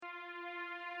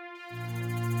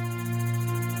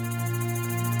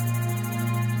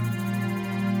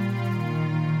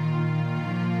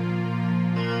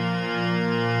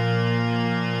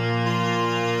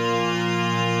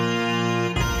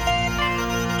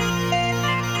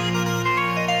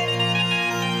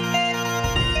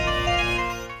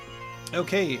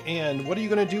Okay, and what are you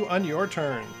going to do on your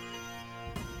turn?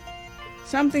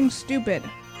 Something stupid.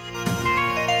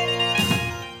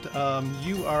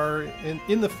 You are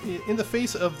in the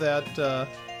face of that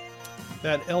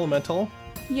elemental.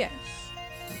 Yes.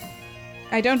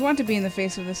 I don't want to be in the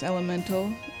face of this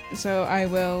elemental, so I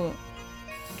will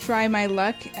try my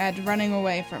luck at running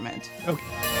away from it. Okay.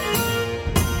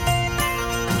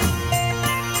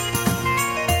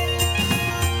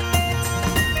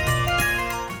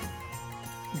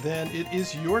 Then it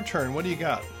is your turn. What do you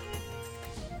got?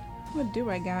 What do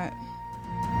I got?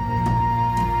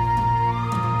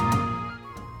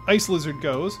 Ice Lizard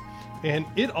goes, and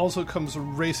it also comes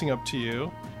racing up to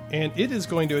you, and it is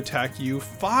going to attack you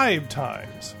 5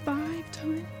 times. 5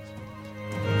 times?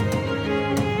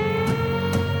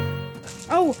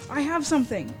 Oh, I have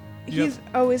something. Yep.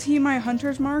 Is he my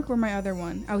hunter's mark or my other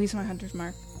one? Oh, he's my hunter's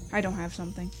mark. I don't have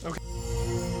something. Okay.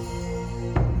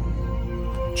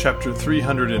 Chapter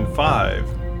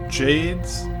 305,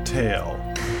 Jade's Tale.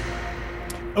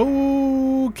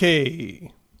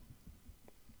 Okay.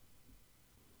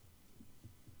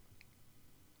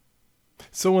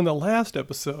 So in the last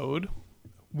episode,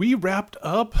 we wrapped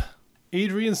up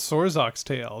Adrian Sorzok's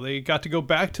tale. They got to go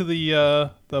back to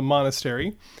the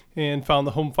monastery and found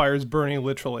the home fires burning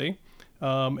literally.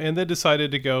 And then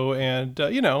decided to go and,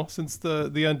 since the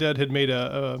undead had made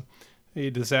a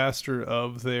disaster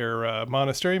of their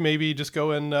monastery, maybe just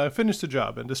go and finish the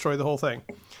job and destroy the whole thing.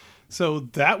 So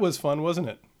that was fun, wasn't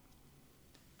it?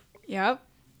 Yep.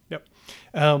 Yep.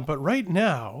 But right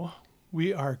now,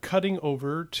 we are cutting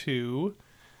over to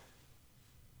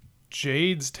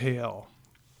Jade's tale.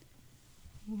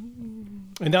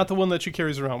 And not the one that she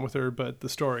carries around with her, but the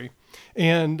story.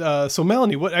 And so,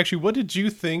 Melanie, what did you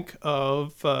think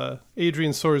of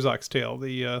Adrian Sorzok's tale,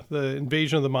 the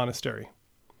invasion of the monastery?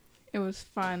 It was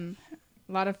fun.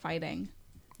 A lot of fighting.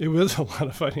 It was a lot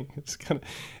of fighting.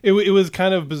 It was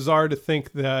kind of bizarre to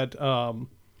think that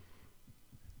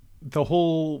the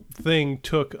whole thing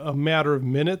took a matter of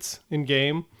minutes in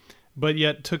game, but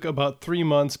yet took about 3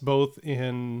 months both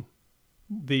in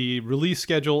the release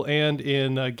schedule and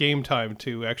in game time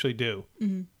to actually do.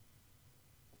 Mm-hmm.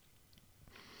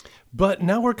 But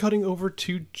now we're cutting over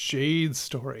to Jade's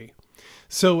story.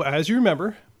 So as you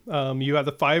remember, you have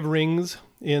the 5 rings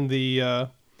in the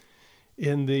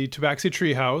Tabaxi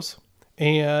treehouse,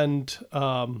 and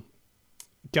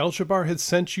Galchabar had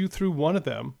sent you through one of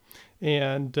them.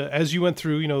 And as you went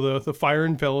through, the fire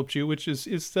enveloped you, which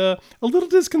is a little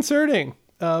disconcerting,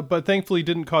 but thankfully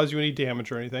didn't cause you any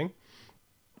damage or anything.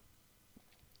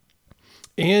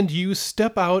 And you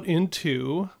step out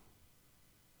into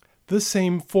the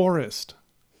same forest,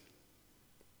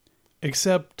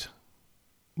 except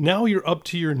now you're up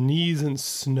to your knees in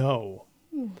snow.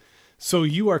 So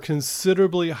you are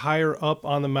considerably higher up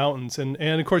on the mountains. And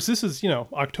of course, this is,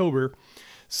 October.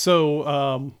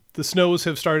 So the snows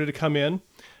have started to come in.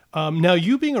 Now,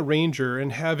 you being a ranger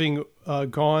and having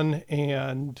gone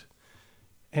and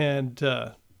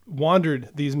wandered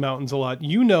these mountains a lot,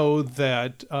 you know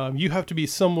that you have to be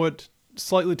somewhat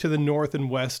slightly to the north and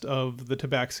west of the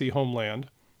Tabaxi homeland.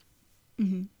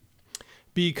 Mm-hmm.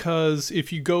 Because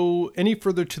if you go any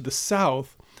further to the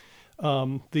south,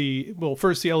 first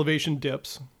the elevation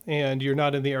dips and you're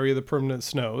not in the area of the permanent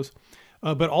snows,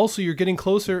 but also you're getting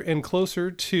closer and closer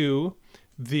to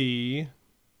the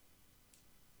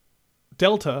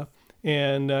delta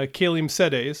and Kalium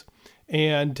Sedes,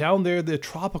 and down there the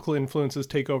tropical influences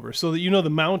take over, so that the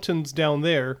mountains down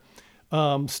there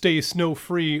stay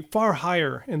snow-free far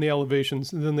higher in the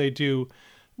elevations than they do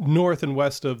north and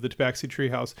west of the Tabaxi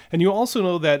treehouse. And you also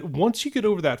know that once you get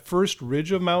over that first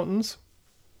ridge of mountains,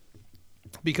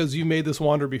 because you made this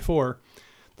wander before,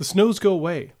 the snows go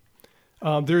away.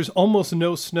 There's almost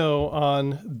no snow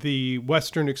on the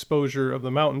western exposure of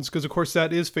the mountains, because of course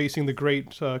that is facing the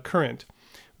great current,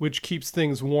 which keeps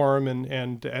things warm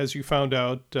and as you found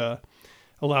out,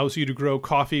 allows you to grow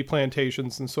coffee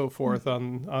plantations and so forth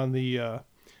on the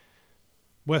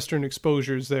western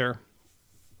exposures there.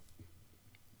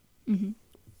 Mm-hmm.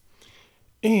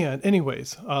 And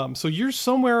anyways, so you're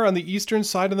somewhere on the eastern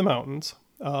side of the mountains,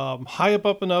 high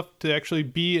up enough to actually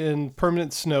be in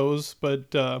permanent snows,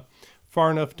 but far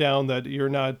enough down that you're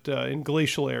not in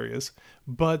glacial areas.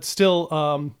 But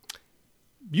still,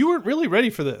 you weren't really ready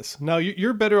for this. Now,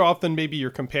 you're better off than maybe your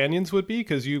companions would be,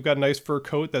 because you've got a nice fur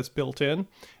coat that's built in.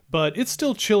 but it's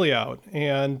still chilly out.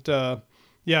 And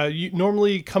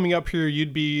normally coming up here,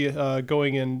 you'd be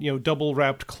going in double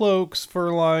wrapped cloaks,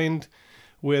 fur lined,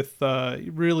 with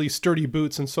really sturdy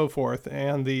boots and so forth.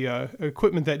 And the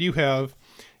equipment that you have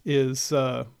is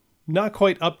not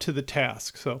quite up to the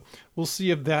task. So we'll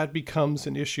see if that becomes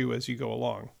an issue as you go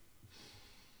along.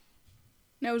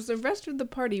 Now, is the rest of the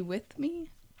party with me?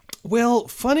 Well,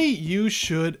 funny you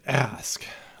should ask.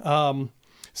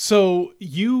 So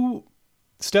you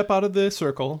step out of the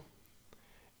circle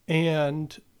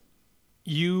and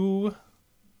you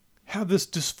have this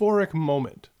dysphoric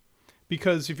moment.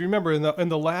 Because if you remember, in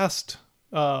the last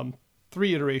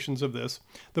 3 iterations of this,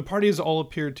 the party has all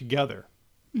appeared together.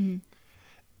 Mm-hmm.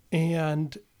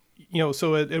 And,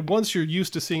 so at once you're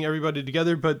used to seeing everybody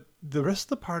together, but the rest of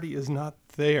the party is not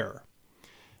there.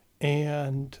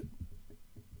 And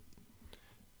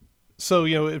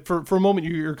so, for a moment,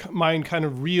 your mind kind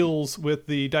of reels with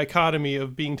the dichotomy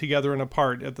of being together and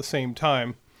apart at the same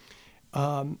time.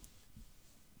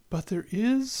 But there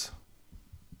is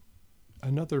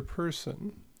another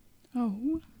person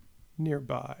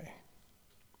nearby.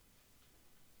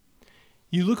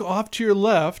 You look off to your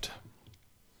left,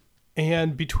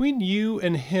 and between you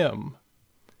and him,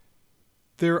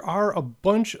 there are a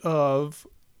bunch of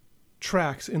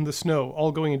tracks in the snow,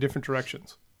 all going in different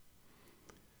directions.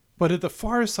 But at the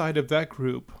far side of that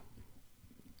group,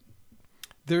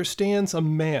 there stands a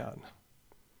man,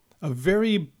 a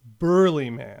very burly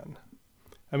man.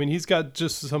 I mean, he's got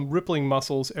just some rippling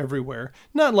muscles everywhere.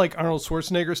 Not like Arnold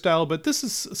Schwarzenegger style, but this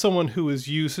is someone who is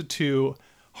used to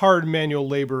hard manual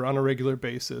labor on a regular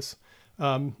basis.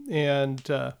 He,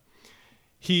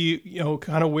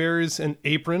 kind of wears an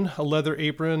apron, a leather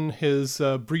apron. His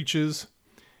breeches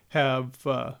have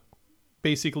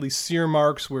basically sear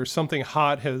marks where something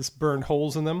hot has burned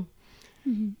holes in them.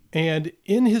 Mm-hmm. And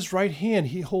in his right hand,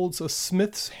 he holds a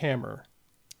smith's hammer.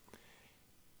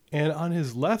 And on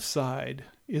his left side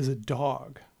is a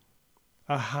dog,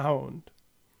 a hound,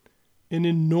 an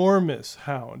enormous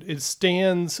hound. It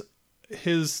stands,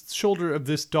 his shoulder of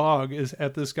this dog is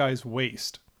at this guy's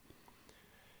waist.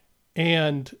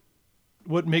 And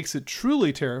what makes it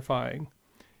truly terrifying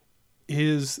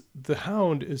is the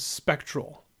hound is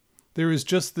spectral. There is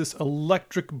just this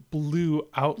electric blue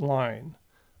outline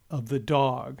of the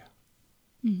dog,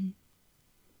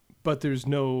 but there's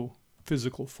no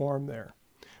physical form there.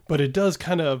 But it does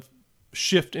kind of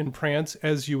shift and prance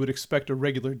as you would expect a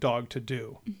regular dog to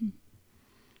do. Mm-hmm.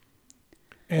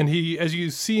 And as you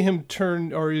see him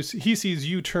turn, or he sees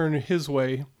you turn his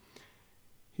way,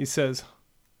 he says,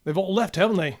 "They've all left,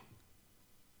 haven't they?"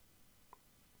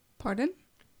 Pardon?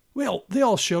 Well, they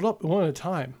all showed up one at a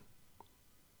time.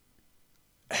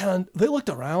 And they looked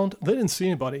around. They didn't see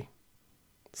anybody.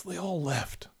 So they all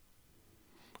left.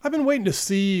 I've been waiting to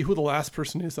see who the last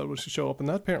person is that was to show up, and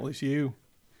that apparently is you.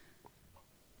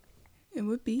 It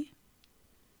would be.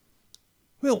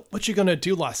 Well, what you gonna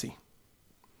do, lassie?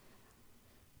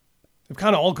 They've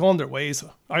kind of all gone their ways.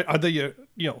 Are they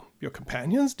your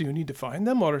companions? Do you need to find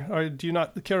them, or do you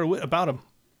not care a whit about them?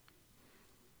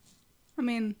 I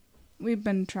mean, we've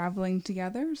been traveling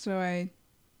together, so I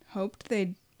hoped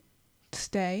they'd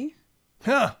stay.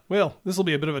 Huh, well, this will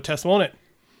be a bit of a test, won't it?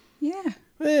 Yeah.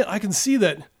 I can see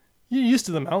that you're used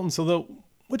to the mountains, although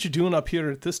what you're doing up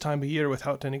here at this time of year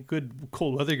without any good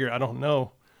cold weather gear, I don't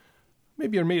know.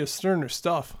 Maybe you're made of sterner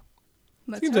stuff.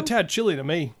 Seems a tad chilly to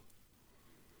me.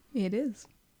 It is.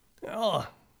 Oh,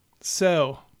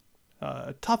 so,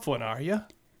 tough one, are you?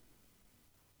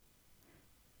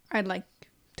 I'd like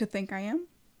to think I am.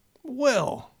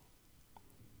 Well,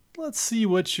 let's see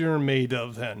what you're made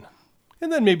of then.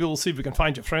 And then maybe we'll see if we can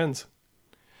find your friends.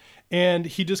 And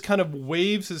he just kind of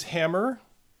waves his hammer,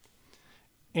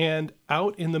 and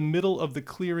out in the middle of the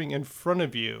clearing in front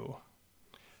of you,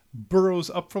 burrows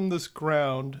up from this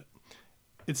ground.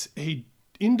 It's a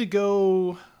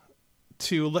indigo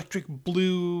to electric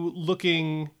blue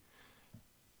looking,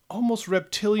 almost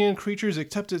reptilian creatures,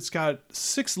 except it's got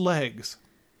 6 legs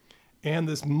and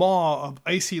this maw of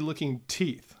icy looking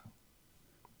teeth.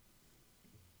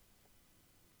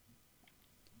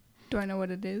 Do I know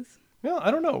what it is? Well,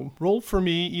 I don't know. Roll for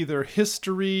me either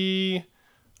history,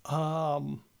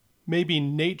 maybe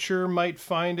nature might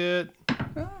find it,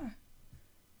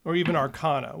 or even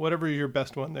arcana, whatever is your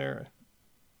best one there.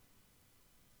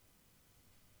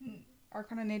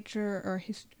 Arcana, nature, or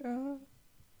history.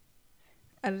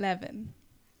 11.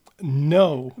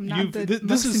 No,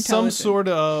 this is some sort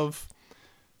of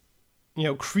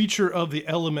creature of the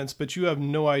elements, but you have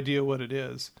no idea what it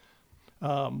is.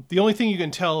 The only thing you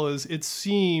can tell is it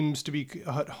seems to be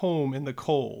at home in the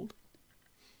cold.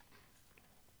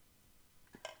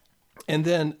 And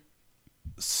then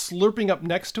slurping up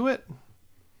next to it,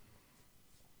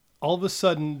 all of a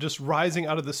sudden, just rising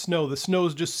out of the snow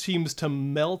just seems to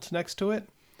melt next to it.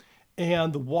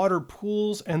 And the water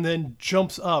pools and then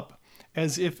jumps up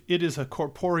as if it is a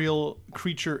corporeal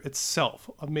creature itself,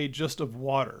 made just of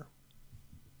water.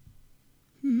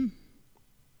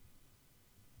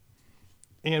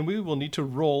 And we will need to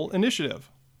roll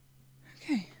initiative.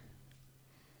 Okay.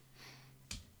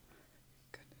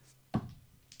 Goodness.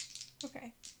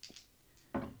 Okay.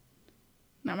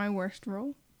 Not my worst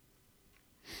roll.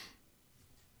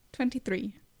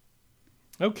 23.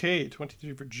 Okay,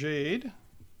 23 for Jade.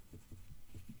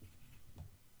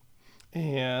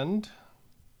 And...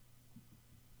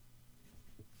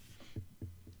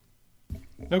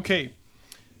 okay,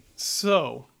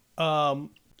 so...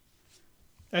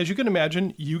 as you can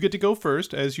imagine, you get to go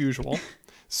first, as usual.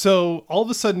 So all of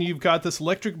a sudden, you've got this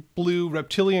electric blue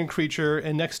reptilian creature,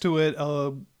 and next to it,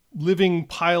 a living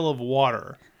pile of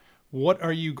water. What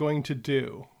are you going to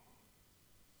do?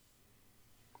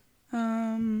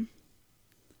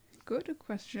 Good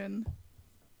question.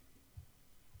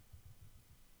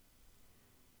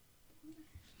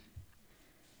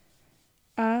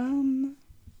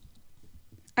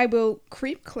 I will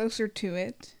creep closer to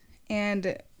it,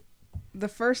 and the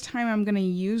first time I'm going to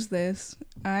use this,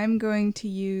 I'm going to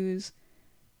use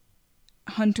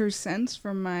Hunter's Sense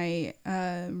from my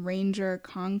Ranger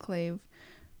Conclave,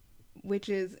 which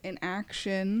is an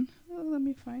action. Oh, let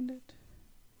me find it.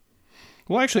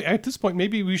 Well, actually, at this point,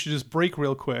 maybe we should just break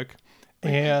real quick.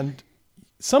 And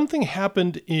something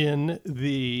happened in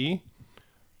the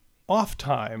off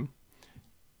time.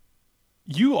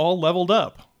 You all leveled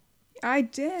up. I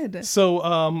did. So,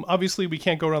 obviously, we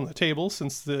can't go around the table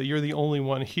since you're the only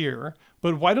one here.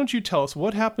 But why don't you tell us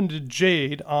what happened to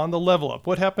Jade on the level up?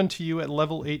 What happened to you at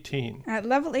level 18? At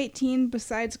level 18,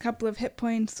 besides a couple of hit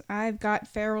points, I've got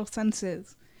Feral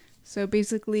Senses. So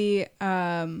basically,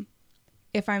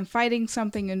 if I'm fighting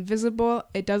something invisible,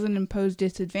 it doesn't impose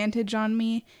disadvantage on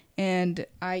me, and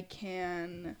I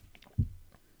can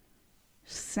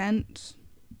sense...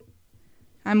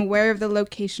 I'm aware of the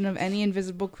location of any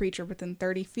invisible creature within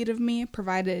 30 feet of me,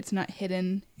 provided it's not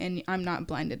hidden and I'm not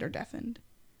blinded or deafened.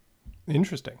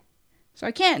 Interesting. So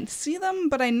I can't see them,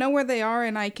 but I know where they are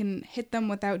and I can hit them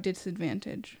without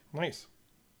disadvantage. Nice.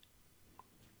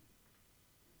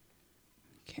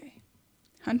 Okay.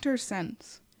 Hunter's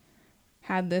Sense.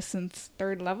 Had this since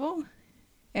 3rd level,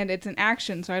 and it's an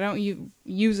action, so I don't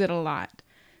use it a lot.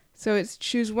 So it's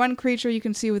choose one creature you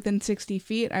can see within 60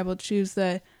 feet. I will choose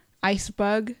the Ice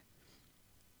Bug,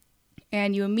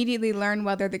 and you immediately learn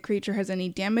whether the creature has any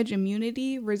damage,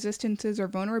 immunity, resistances, or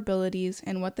vulnerabilities,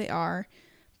 and what they are.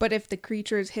 But if the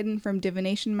creature is hidden from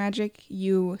divination magic,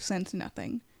 you sense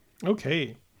nothing.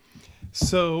 Okay.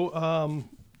 So,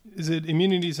 is it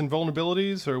immunities and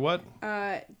vulnerabilities, or what?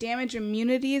 Damage,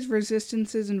 immunities,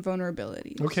 resistances, and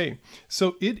vulnerabilities. Okay.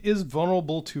 So it is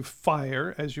vulnerable to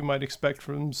fire, as you might expect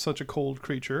from such a cold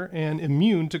creature, and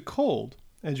immune to cold,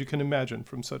 as you can imagine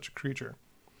from such a creature.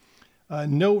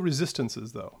 No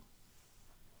resistances, though.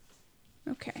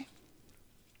 Okay.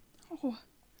 Oh, hold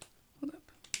up.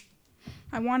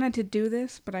 I wanted to do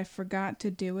this, but I forgot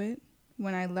to do it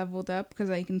when I leveled up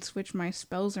because I can switch my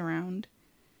spells around.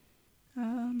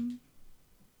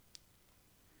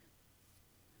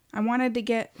 I wanted to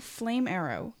get Flame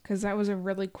Arrow because that was a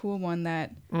really cool one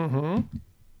that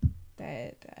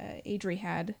Adri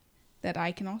had that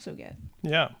I can also get.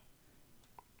 Yeah.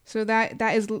 So that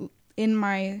is in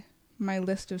my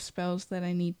list of spells that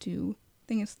I need to... I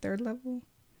think it's 3rd level.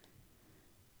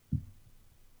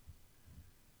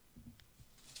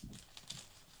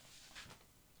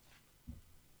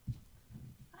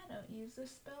 I don't use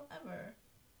this spell ever.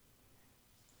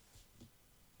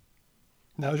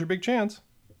 Now's your big chance.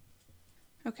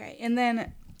 Okay, and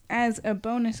then as a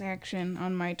bonus action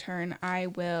on my turn, I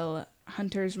will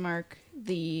Hunter's Mark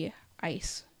the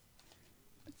ice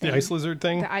thing. The ice lizard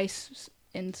thing? The ice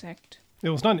insect. It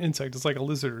was not an insect. It's like a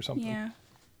lizard or something. Yeah.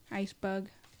 Ice bug.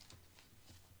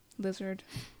 Lizard.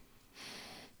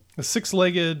 A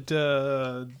 6-legged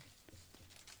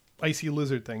icy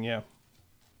lizard thing, yeah.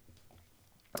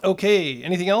 Okay,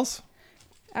 anything else?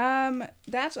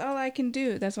 That's all I can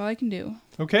do. That's all I can do.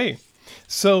 Okay.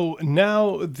 So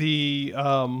now the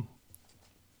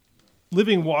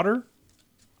living water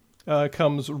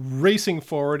comes racing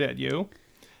forward at you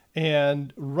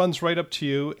and runs right up to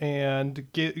you and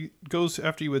goes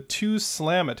after you with 2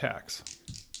 slam attacks.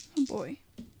 Oh boy.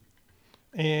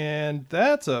 And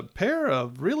that's a pair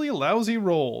of really lousy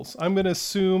rolls. I'm going to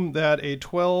assume that a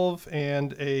 12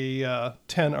 and a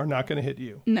 10 are not going to hit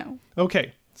you. No.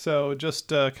 Okay, so just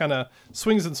kind of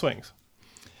swings and swings.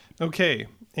 Okay,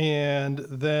 and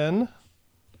then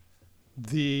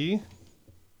the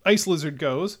ice lizard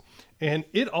goes, and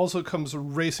it also comes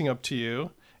racing up to you,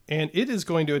 and it is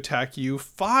going to attack you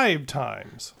 5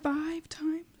 times. 5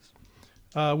 times?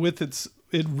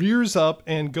 It rears up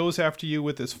and goes after you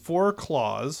with its 4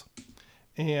 claws,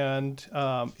 and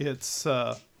its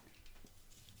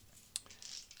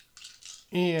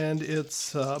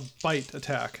bite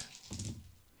attack.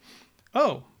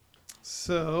 Oh,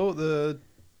 so the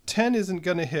 10 isn't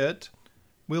going to hit.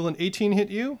 Will an 18 hit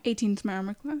you? 18's my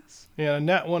armor class. Yeah, a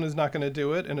nat 1 is not going to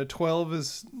do it, and a 12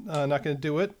 is not going to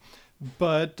do it,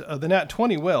 but the nat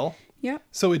 20 will. Yep.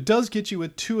 So it does get you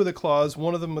with 2 of the claws,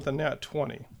 one of them with a nat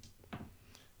 20.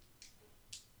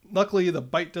 Luckily, the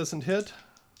bite doesn't hit.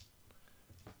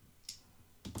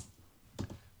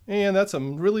 And that's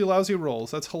some really lousy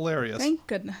rolls. That's hilarious. Thank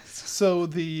goodness. So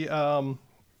the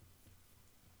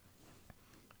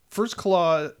first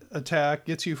claw attack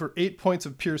gets you for 8 points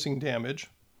of piercing damage.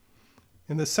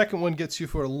 And the second one gets you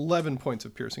for 11 points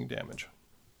of piercing damage.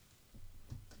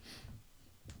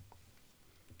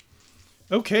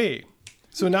 Okay.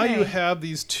 So now you have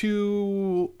these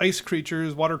 2 ice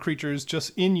creatures, water creatures,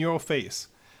 just in your face.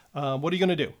 What are you going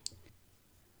to do?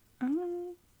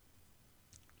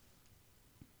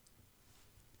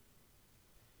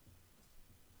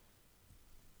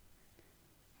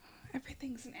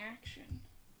 Everything's an action.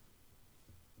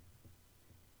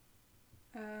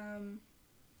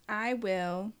 I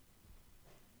will.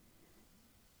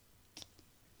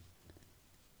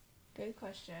 Good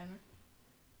question.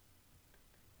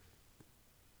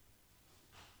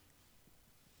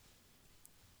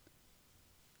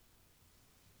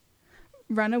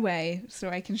 Run away so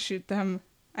I can shoot them,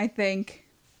 I think.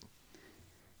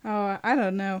 Oh, I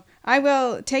don't know. I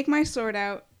will take my sword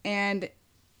out and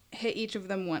hit each of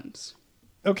them once.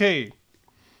 Okay.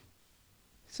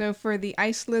 So for the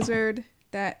ice lizard,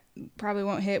 that probably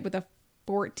won't hit with a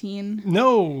 14.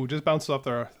 No, just bounce off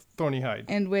their thorny hide.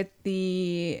 And with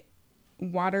the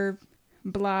water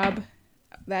blob,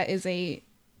 that is a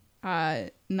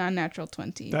non-natural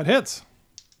 20. That hits.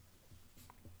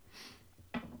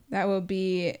 That will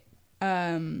be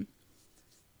 13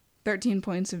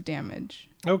 points of damage.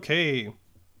 Okay.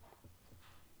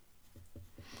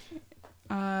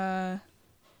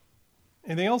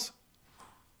 Anything else?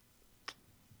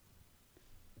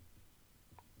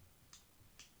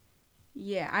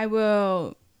 Yeah, I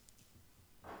will.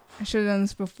 I should have done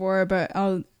this before, but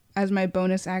as my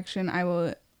bonus action, I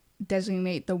will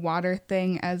designate the water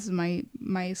thing as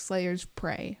my Slayer's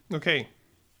prey. Okay.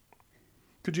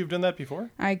 Could you have done that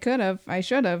before? I could have. I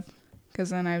should have, because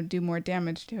then I would do more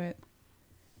damage to it.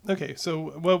 Okay,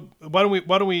 so why don't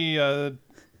we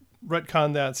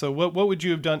retcon that? So what would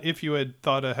you have done if you had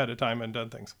thought ahead of time and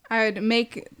done things? I would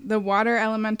make the water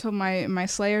elemental my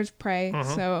Slayer's prey,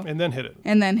 so and then hit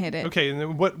it. Okay, and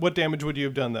then what damage would you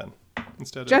have done then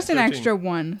instead of just 13? an extra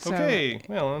 1? So. Okay,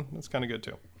 well that's kind of good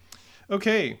too.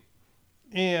 Okay,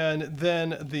 and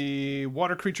then the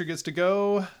water creature gets to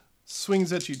go,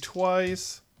 swings at you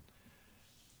twice.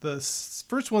 The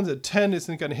first one's at 10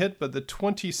 isn't going to hit, but the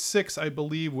 26 I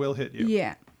believe will hit you.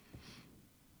 Yeah.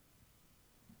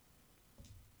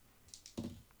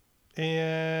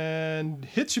 And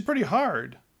hits you pretty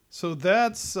hard. So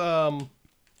that's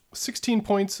 16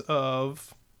 points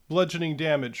of bludgeoning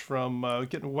damage from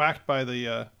getting whacked by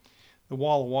the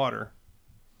wall of water.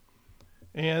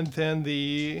 And then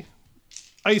the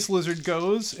ice lizard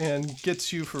goes and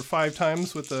gets you for 5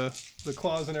 times with the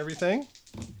claws and everything.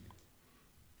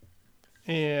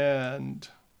 And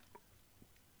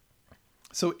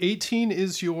so 18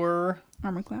 is your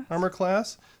armor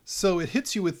class. So it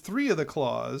hits you with 3 of the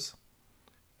claws.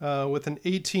 With an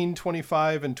 18,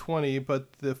 25, and 20,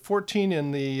 but the 14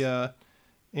 and the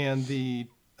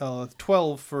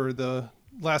 12 for the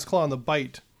last claw and the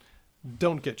bite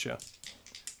don't get you.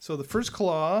 So the first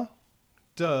claw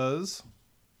does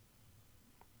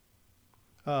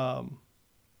 9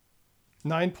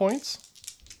 points.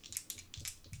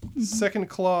 Mm-hmm. Second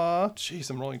claw, jeez,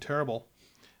 I'm rolling terrible.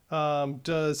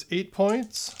 Does 8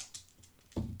 points.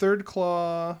 Third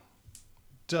claw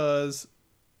does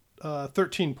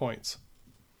 13 points.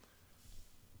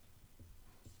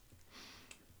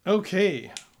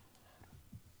 Okay.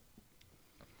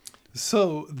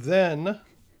 So then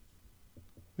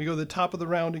we go to the top of the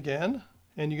round again,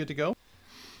 and you get to go.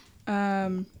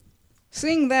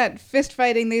 Seeing that fist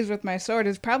fighting these with my sword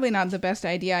is probably not the best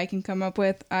idea I can come up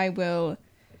with, I will...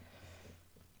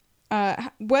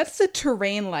 what's the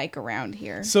terrain like around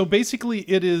here? So basically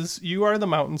you are the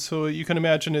mountain, so you can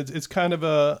imagine it's kind of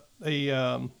a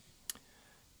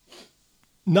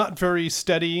not very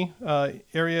steady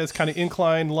area. It's kind of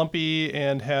inclined, lumpy,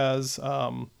 and has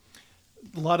a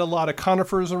lot of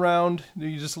conifers around.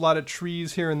 There's just a lot of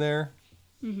trees here and there.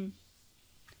 Mm-hmm.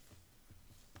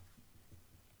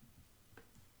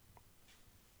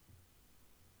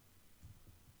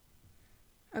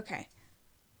 Okay.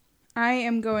 I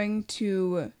am going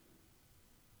to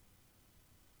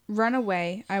run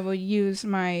away. I will use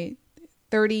my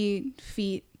 30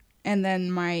 feet and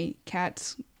then my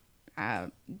cat's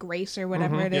grace or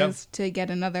whatever it is to get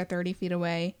another 30 feet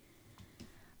away.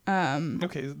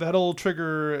 Okay, that'll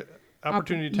trigger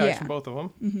opportunity attacks for both of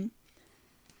them. Mm-hmm.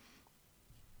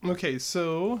 Okay,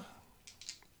 so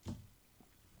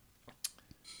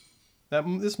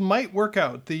this might work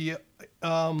out. The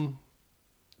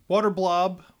water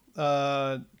blob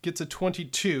gets a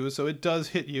 22, so it does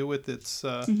hit you with its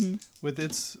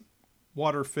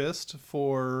water fist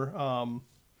for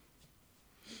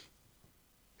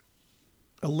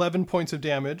 11 points of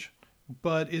damage,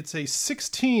 but it's a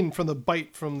 16 from the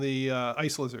bite from the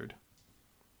ice lizard.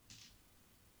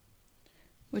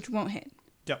 Which won't hit.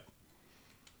 Yep.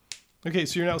 Okay,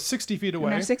 so you're now 60 feet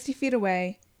away. I'm now 60 feet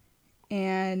away,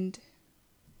 and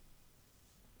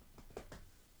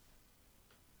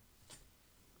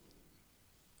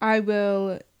I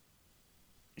will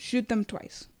shoot them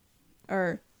twice.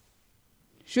 Or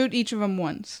shoot each of them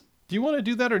once. Do you want to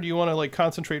do that, or do you want to like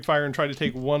concentrate fire and try to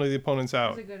take one of the opponents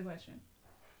out? That's a good question.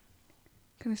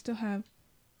 Can I still have...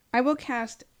 I will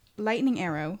cast Lightning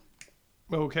Arrow.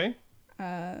 Okay.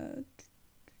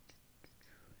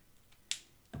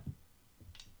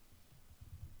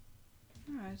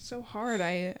 It's so hard.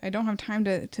 I don't have time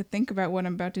to think about what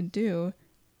I'm about to do.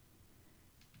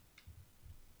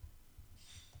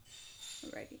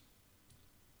 Alrighty.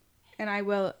 And I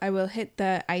will hit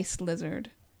the ice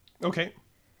lizard. Okay.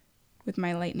 With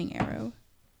my lightning arrow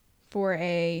for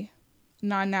a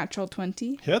non-natural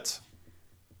 20. Hits.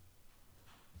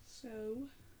 So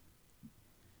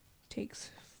takes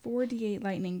 48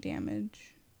 lightning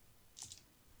damage.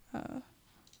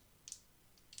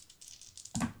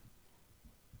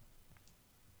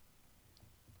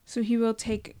 So he will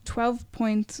take 12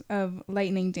 points of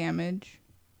lightning damage.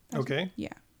 Okay.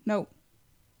 Yeah. No.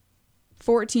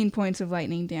 14 points of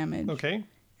lightning damage. Okay.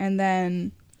 And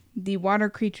then the water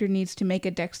creature needs to make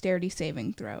a dexterity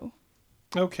saving throw.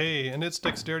 Okay, and its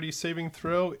dexterity saving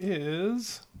throw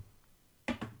is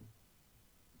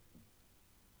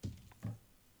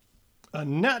a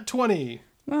nat 20.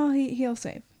 Well, he'll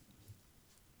save.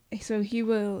 So he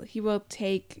will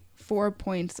take 4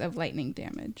 points of lightning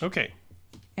damage. Okay.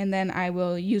 And then I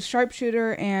will use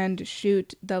sharpshooter and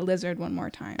shoot the lizard one more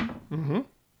time. Mm-hmm.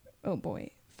 Oh boy,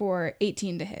 for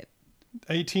 18 to hit.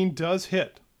 18 does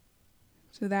hit.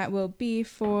 So that will be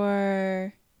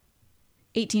for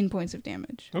 18 points of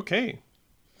damage. Okay.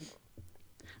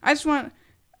 I'm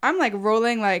like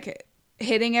rolling like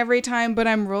hitting every time, but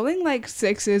I'm rolling like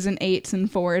 6s and 8s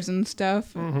and 4s and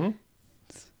stuff. Mm-hmm.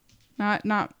 It's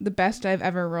not the best I've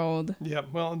ever rolled. Yeah,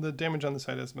 well, the damage on the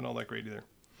side hasn't been all that great either.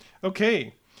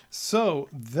 Okay, so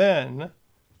then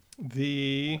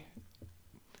the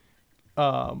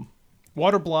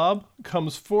water blob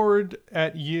comes forward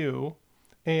at you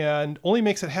and only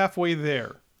makes it halfway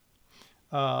there.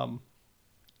 So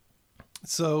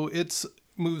it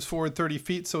moves forward 30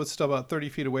 feet, so it's still about 30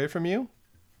 feet away from you.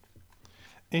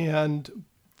 And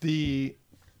the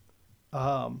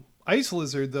ice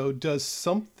lizard, though, does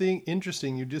something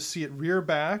interesting. You just see it rear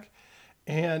back,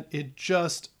 and it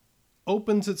just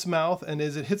opens its mouth, and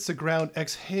as it hits the ground,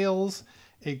 exhales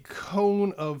a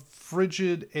cone of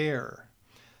frigid air.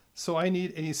 So I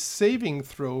need a saving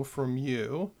throw from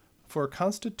you for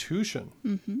Constitution.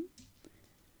 Mm-hmm.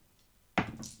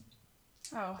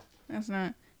 Oh, that's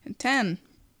not... 10.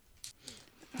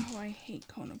 Oh, I hate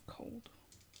cone of cold.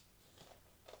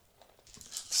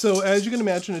 So as you can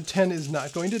imagine, a 10 is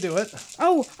not going to do it.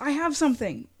 Oh, I have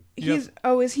something. Yep.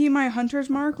 Is he my hunter's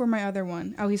mark or my other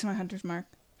one? Oh, he's my hunter's mark.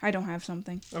 I don't have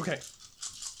something. Okay.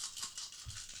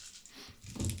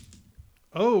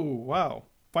 Oh, wow.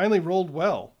 Finally rolled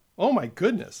well. Oh my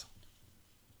goodness.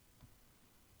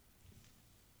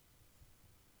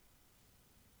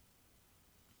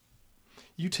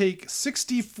 You take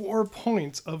 64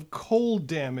 points of cold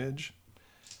damage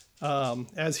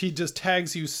as he just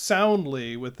tags you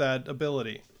soundly with that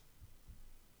ability.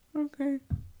 Okay.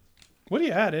 What do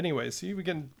you add anyway? See, we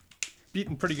getting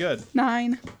beaten pretty good.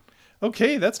 9.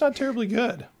 Okay, that's not terribly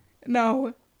good.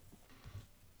 No.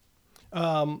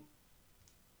 And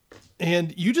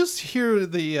you just hear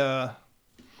the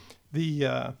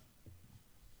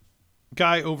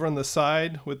guy over on the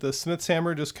side with the smith's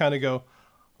hammer just kind of go,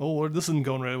 "Oh Lord, this isn't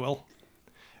going very well."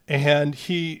 And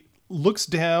he looks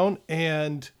down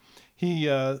and he,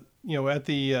 at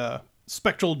the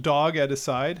spectral dog at his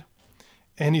side,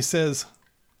 and he says,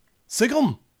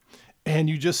 "Sigum!" And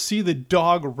you just see the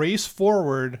dog race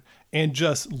forward and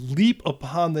just leap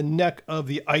upon the neck of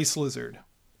the ice lizard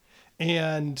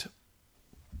and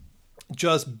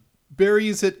just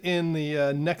buries it in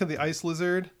the neck of the ice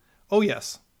lizard. Oh,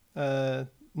 yes.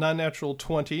 Non-natural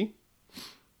 20.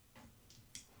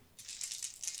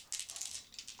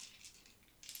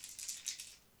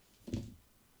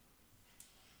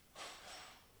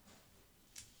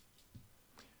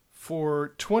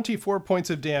 For 24 points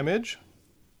of damage.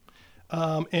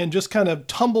 And just kind of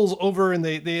tumbles over, and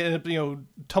they end up,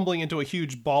 tumbling into a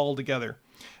huge ball together.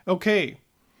 Okay.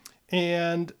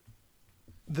 And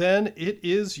then it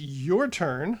is your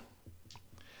turn.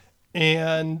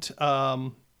 And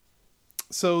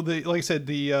so, like I said,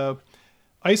 the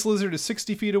ice lizard is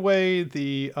 60 feet away.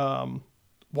 The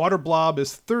water blob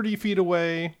is 30 feet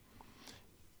away.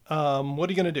 What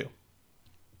are you going to do?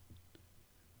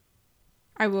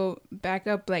 I will back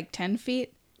up like 10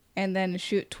 feet and then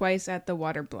shoot twice at the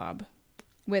water blob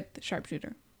with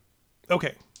sharpshooter.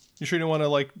 Okay. You sure you don't want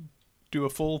to do a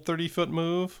full 30-foot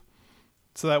move?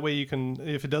 So that way you can,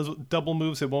 if it does double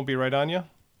moves, it won't be right on you?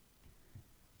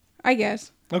 I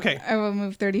guess. Okay. I will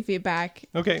move 30 feet back.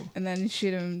 Okay. And then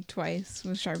shoot him twice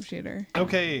with sharpshooter.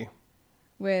 Okay.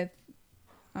 With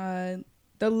the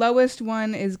lowest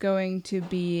one is going to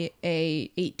be a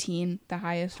 18. The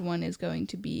highest one is going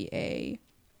to be a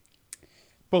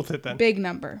both hit then. Big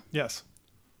number. Yes.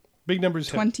 Big numbers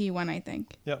 21, hit. I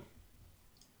think. Yep.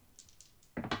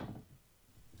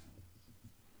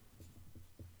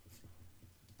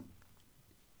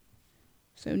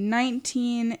 So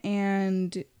 19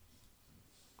 and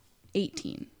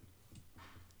 18.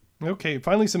 Okay,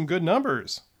 finally some good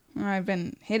numbers. I've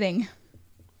been hitting.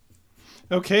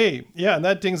 Okay, yeah, and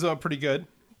that dings up pretty good.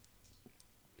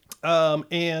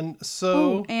 And so...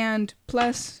 Oh, and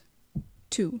plus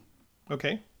 2.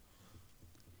 Okay.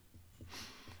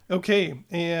 Okay,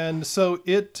 and so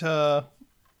it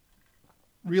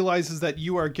realizes that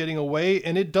you are getting away,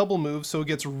 and it double moves, so it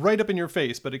gets right up in your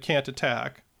face, but it can't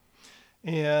attack.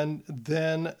 And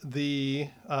then the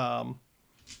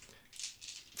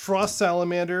frost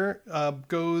salamander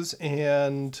goes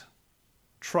and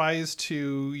tries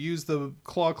to use the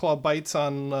claw bites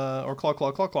on, or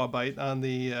claw bite on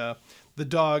the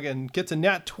dog, and gets a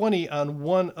nat 20 on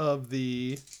one of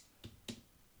the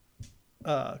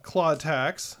claw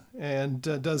attacks and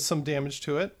does some damage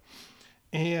to it.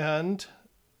 And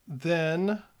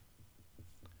then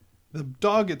the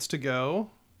dog gets to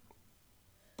go,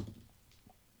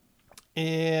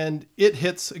 and it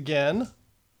hits again,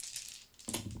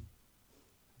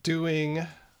 doing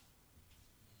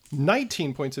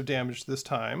 19 points of damage this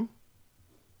time.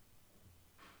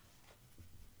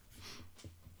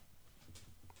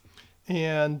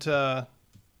 And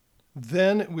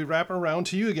then we wrap around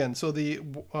to you again. So the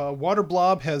water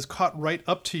blob has caught right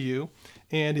up to you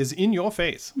and is in your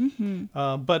face.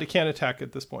 Mm-hmm. But it can't attack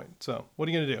at this point. So what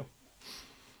are you going to do?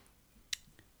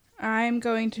 I'm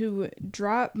going to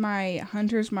drop my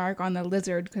hunter's mark on the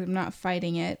lizard because I'm not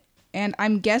fighting it. And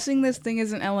I'm guessing this thing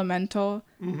is an elemental.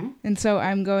 Mm-hmm. And so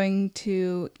I'm going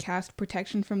to cast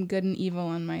protection from good and evil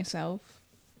on myself.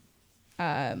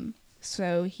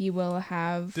 So he will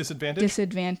have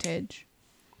disadvantage.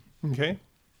 Okay.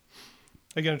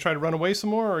 Are you going to try to run away some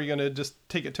more, or are you going to just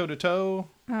take it toe-to-toe?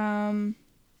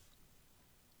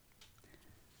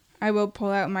 I will pull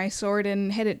out my sword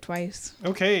and hit it twice.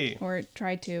 Okay. Or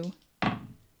try to.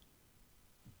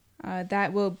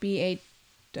 That will be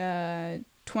a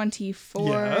 24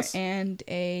 yes. And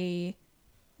a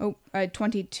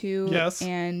 22 yes.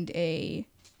 And a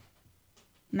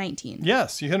 19.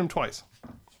 Yes, you hit him twice.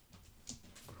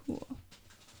 Cool.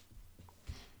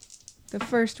 The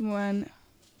first one,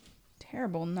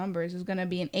 terrible numbers, is going to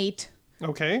be an 8.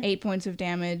 Okay. 8 points of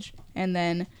damage, and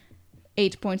then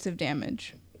 8 points of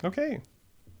damage. Okay.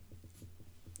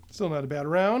 Still not a bad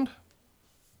round.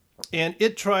 And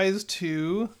it tries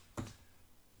to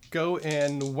go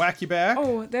and whack you back.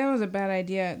 Oh, that was a bad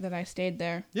idea that I stayed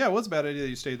there. Yeah, it was a bad idea that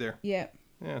you stayed there. Yeah.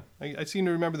 Yeah. I seem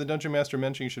to remember the Dungeon Master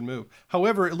mentioning you should move.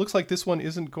 However, it looks like this one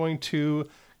isn't going to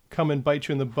come and bite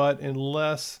you in the butt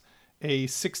unless a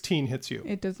 16 hits you.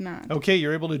 It does not. Okay,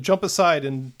 you're able to jump aside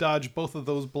and dodge both of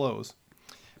those blows.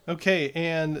 Okay,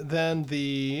 and then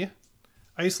the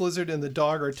ice lizard and the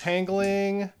dog are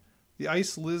tangling. The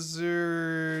ice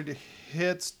lizard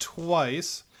hits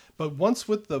twice, but once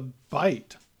with the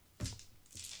bite.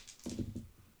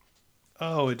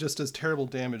 Oh, it just does terrible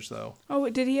damage, though. Oh,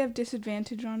 did he have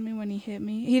disadvantage on me when he hit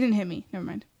me? He didn't hit me. Never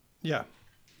mind. Yeah.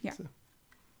 Yeah. So,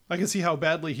 I can see how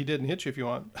badly he didn't hit you if you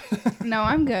want. No,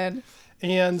 I'm good.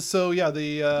 And so yeah,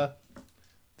 the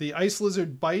ice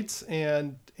lizard bites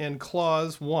and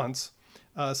claws once.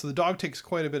 So the dog takes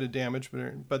quite a bit of damage,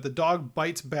 but the dog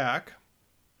bites back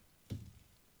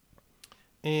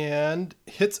and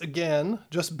hits again,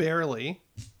 just barely,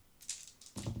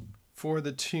 for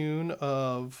the tune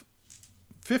of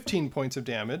 15 points of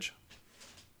damage.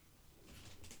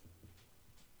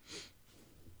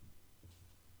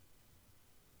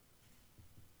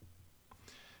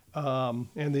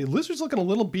 And the lizard's looking a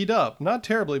little beat up. Not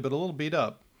terribly, but a little beat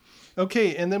up.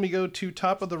 Okay, and then we go to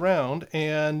top of the round,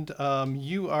 and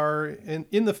you are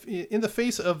in the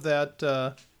face of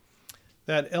that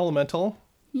elemental.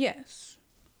 Yes.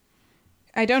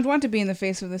 I don't want to be in the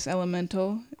face of this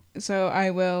elemental, so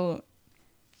I will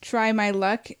try my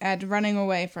luck at running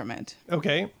away from it.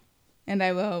 Okay. And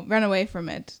I will run away from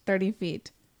it 30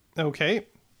 feet. Okay.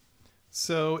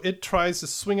 So it tries to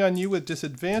swing on you with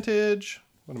disadvantage.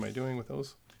 What am I doing with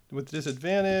those? With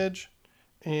disadvantage.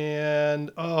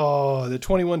 And, the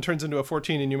 21 turns into a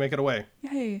 14 and you make it away.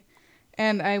 Yay.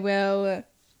 And I will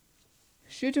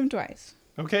shoot him twice.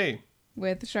 Okay.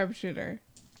 With sharpshooter.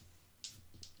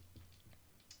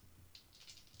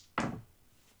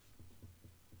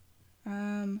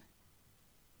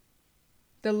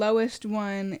 The lowest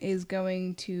one is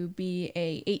going to be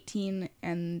a 18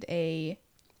 and a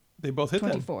They both hit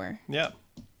 24. Then. Yeah.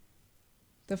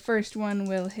 The first one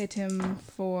will hit him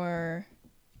for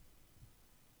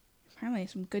finally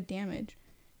some good damage.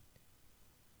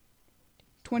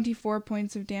 24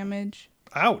 points of damage.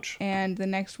 Ouch. And the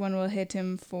next one will hit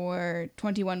him for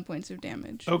 21 points of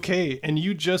damage. Okay, and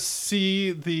you just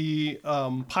see the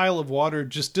pile of water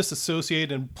just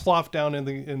disassociate and plop down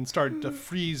and start to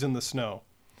freeze in the snow.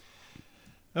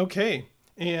 Okay,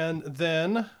 and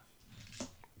then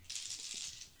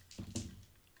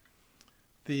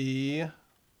the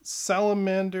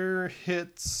salamander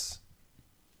hits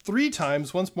 3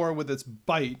 times, once more with its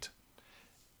bite.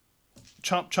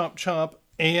 Chomp, chomp, chomp.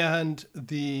 And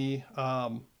the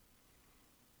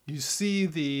you see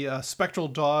the spectral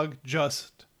dog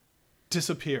just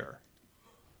disappear.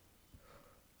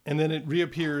 And then it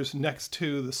reappears next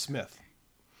to the smith.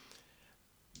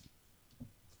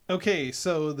 Okay,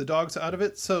 so the dog's out of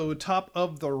it. So top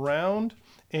of the round.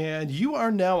 And you are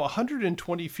now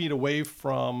 120 feet away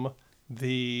from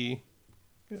the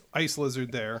ice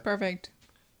lizard there. Perfect.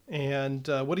 And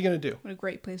what are you going to do? What a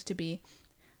great place to be.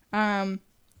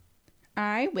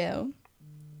 I will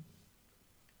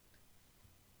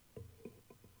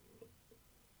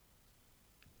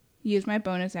use my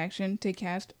bonus action to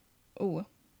cast... Oh.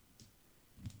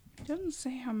 It doesn't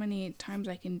say how many times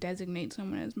I can designate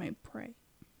someone as my prey.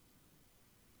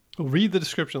 We'll read the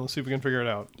description. Let's see if we can figure it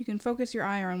out. You can focus your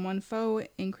ire on one foe,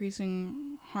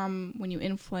 increasing harm when you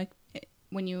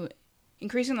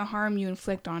increasing the harm you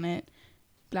inflict on it.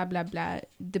 Blah, blah, blah.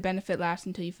 The benefit lasts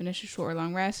until you finish a short or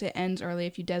long rest. It ends early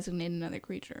if you designate another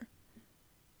creature.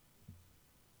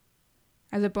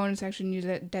 As a bonus action, you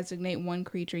designate one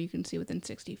creature you can see within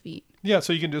 60 feet. Yeah,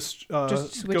 so you can just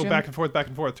go back and forth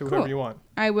to whoever you want.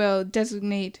 I will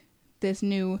designate this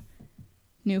new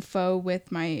foe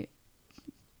with my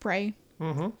prey.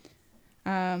 Mm-hmm.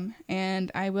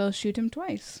 And I will shoot him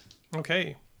twice.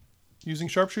 Okay. Using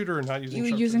sharpshooter or not using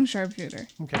sharpshooter? Using sharpshooter.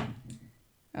 Okay.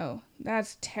 Oh,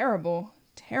 that's terrible.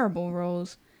 Terrible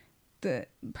rolls. The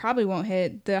probably won't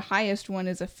hit. The highest one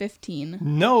is a 15.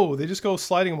 No, they just go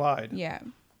sliding wide. Yeah.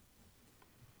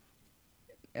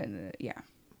 Yeah.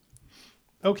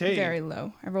 Okay. Very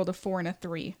low. I rolled a 4 and a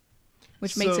 3,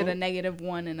 which makes it a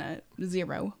 -1 and a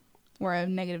 0, or a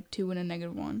 -2 and a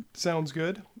 -1. Sounds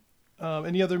good.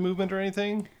 Any other movement or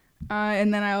anything?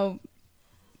 And then I'll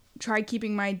try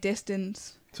keeping my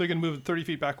distance. So you can move 30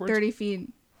 feet backwards? 30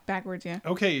 feet backwards, yeah.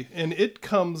 Okay, and it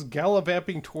comes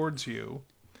gallivanting towards you.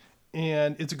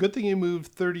 And it's a good thing you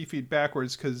moved 30 feet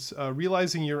backwards because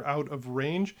realizing you're out of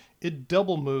range, it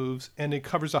double moves and it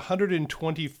covers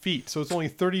 120 feet. So it's only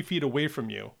 30 feet away from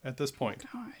you at this point.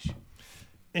 Gosh.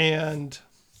 And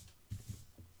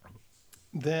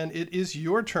then it is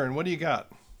your turn. What do you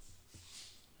got?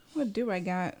 What do I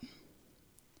got?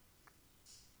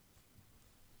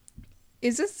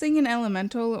 Is this thing an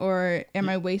elemental or am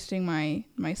I wasting my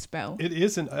spell? It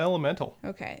is an elemental.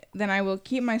 Okay, then I will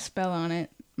keep my spell on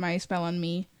it. My spell on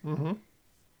me. Mm-hmm.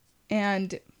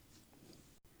 And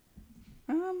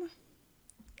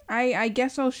I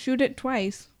guess I'll shoot it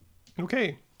twice.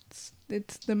 Okay.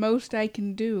 It's the most I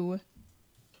can do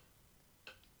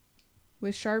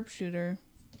with sharpshooter.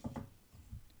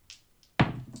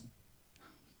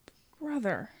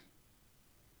 Brother.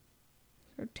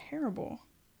 They're terrible.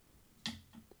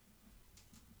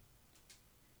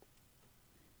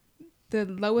 The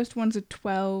lowest one's a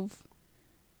 12.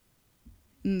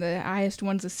 And the highest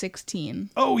one's a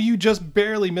 16. Oh, you just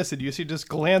barely miss it. You see, just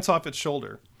glance off its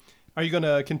shoulder. Are you going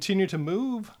to continue to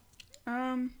move?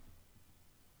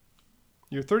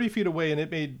 You're 30 feet away, and it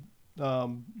made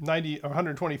 90 or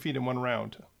 120 feet in one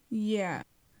round. Yeah.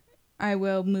 I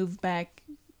will move back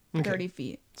 30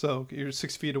 feet. So you're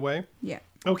 6 feet away? Yeah.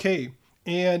 Okay.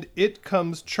 And it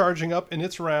comes charging up in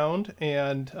its round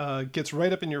and gets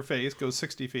right up in your face, goes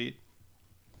 60 feet.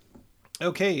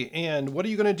 Okay, and what are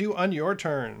you going to do on your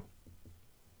turn?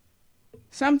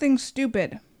 Something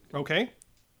stupid. Okay.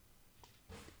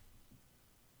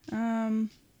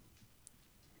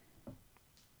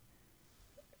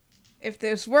 If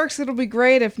this works, it'll be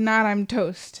great. If not, I'm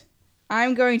toast.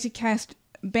 I'm going to cast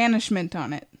Banishment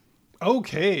on it.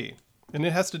 Okay. And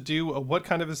it has to do what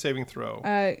kind of a saving throw?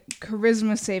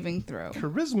 Charisma saving throw.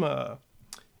 Charisma.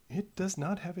 It does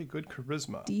not have a good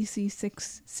charisma. DC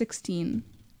 16.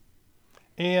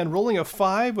 And rolling a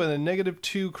 5 with a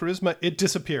 -2 charisma, it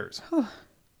disappears.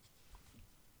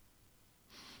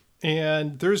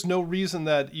 And there's no reason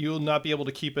that you'll not be able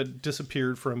to keep it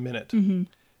disappeared for a minute. Mm-hmm.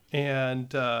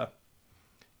 And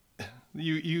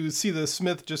you see the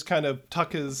smith just kind of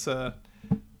tuck his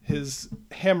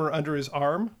hammer under his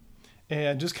arm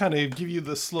and just kind of give you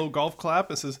the slow golf clap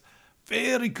and says,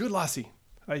 "Very good, lassie.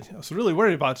 I was really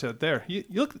worried about you there. You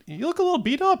look a little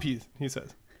beat up," he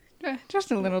says. Just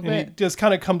a little And bit. he just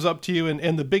kind of comes up to you,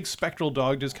 and the big spectral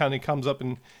dog just kind of comes up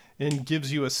and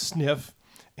gives you a sniff.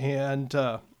 And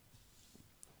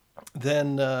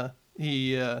then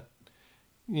he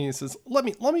says, let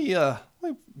me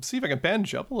see if I can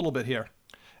bandage you up a little bit here.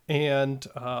 And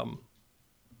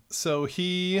so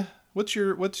what's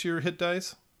your hit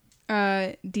dice?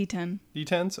 D10.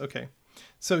 D10s? Okay.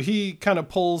 So he kind of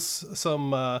pulls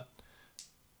some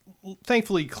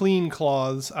thankfully clean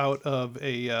claws out of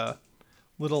a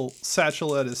little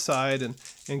satchel at his side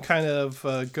and kind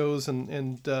of goes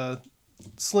and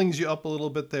slings you up a little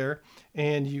bit there,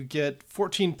 and you get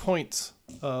 14 points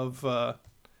of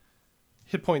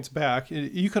hit points back.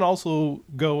 You can also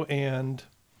go and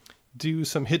do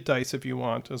some hit dice if you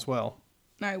want as well.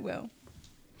 I will.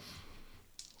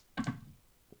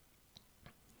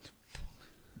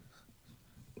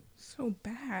 So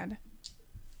bad.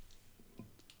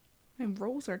 My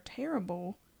rolls are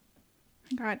terrible.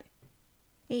 I got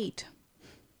 8.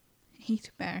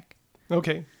 8 back.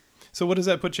 Okay. So what does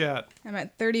that put you at? I'm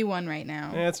at 31 right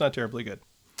now. It's not terribly good.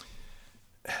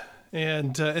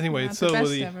 And anyway, Not so the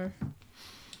best ever.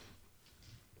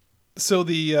 So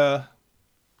the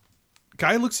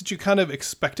guy looks at you kind of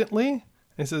expectantly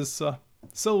and says,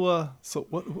 so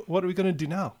what are we going to do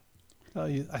now?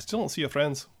 I still don't see your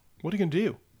friends. What are you going to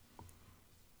do?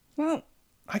 Well,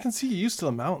 I can see you used to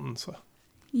the mountains.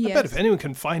 yes. I bet if anyone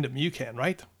can find them, you can,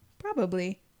 right?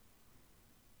 Probably.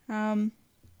 Well,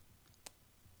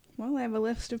 I have a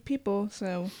list of people,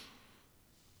 so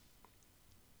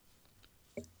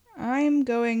I'm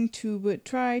going to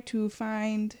try to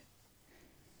find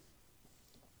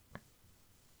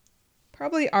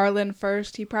probably Arlen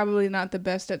first. He's probably not the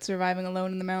best at surviving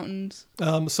alone in the mountains.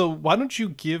 So why don't you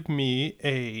give me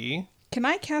a... Can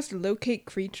I cast Locate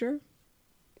Creature?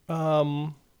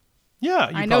 Yeah,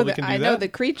 you probably can do that. I know the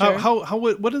creature.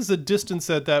 What is the distance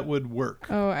that would work?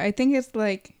 Oh, I think it's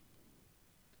like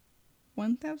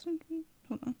 1,000 feet?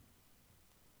 Hold on.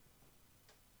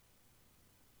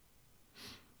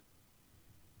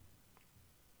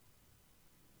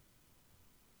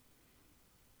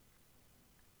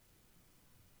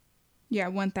 Yeah,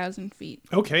 1,000 feet.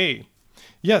 Okay.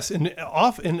 Yes, and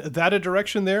off in that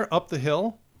direction there, up the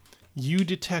hill, you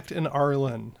detect an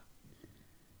Arlen.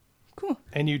 Cool.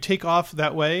 And you take off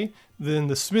that way, then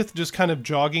the smith just kind of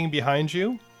jogging behind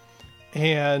you,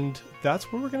 and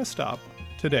that's where we're going to stop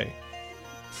today.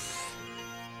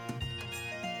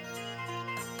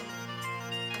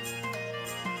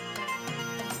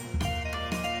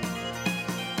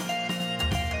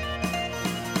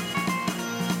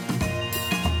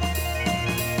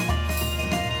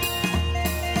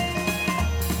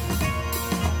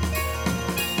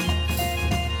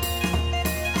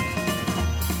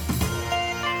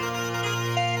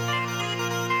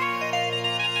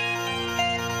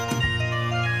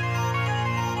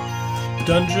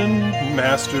 Dungeon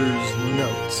Master's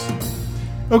Notes.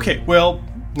 Okay, well,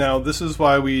 now this is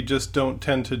why we just don't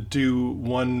tend to do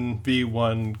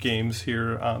 1v1 games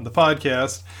here on the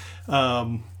podcast.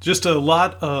 Just a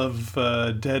lot of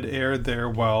dead air there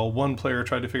while one player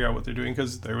tried to figure out what they're doing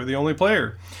because they were the only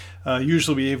player.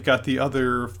 Usually we've got the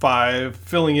other 5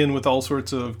 filling in with all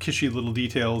sorts of kishy little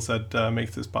details that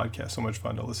make this podcast so much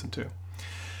fun to listen to.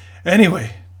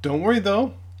 Anyway, don't worry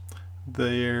though.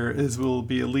 Will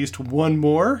be at least one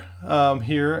more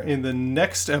here in the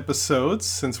next episodes,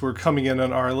 since we're coming in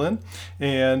on Arlen,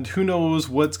 and who knows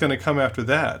what's going to come after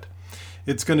that.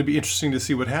 It's going to be interesting to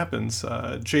see what happens.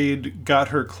 Jade got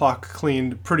her clock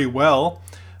cleaned pretty well,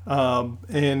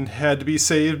 and had to be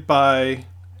saved by,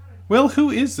 well, who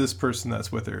is this person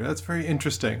that's with her? That's very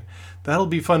interesting. That'll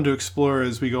be fun to explore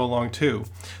as we go along too.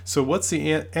 So what's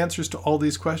the answers to all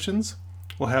these questions?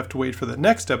 We'll have to wait for the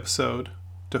next episode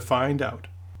to find out.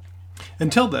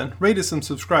 Until then, rate us and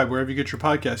subscribe wherever you get your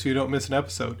podcasts so you don't miss an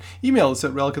episode. Email us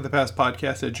at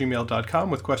relicofthepastpodcast@gmail.com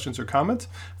with questions or comments.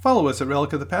 Follow us at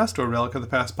Relic of the Past or Relic of the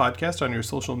Past Podcast on your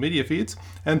social media feeds.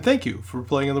 And thank you for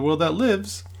playing in the world that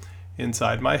lives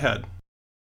inside my head.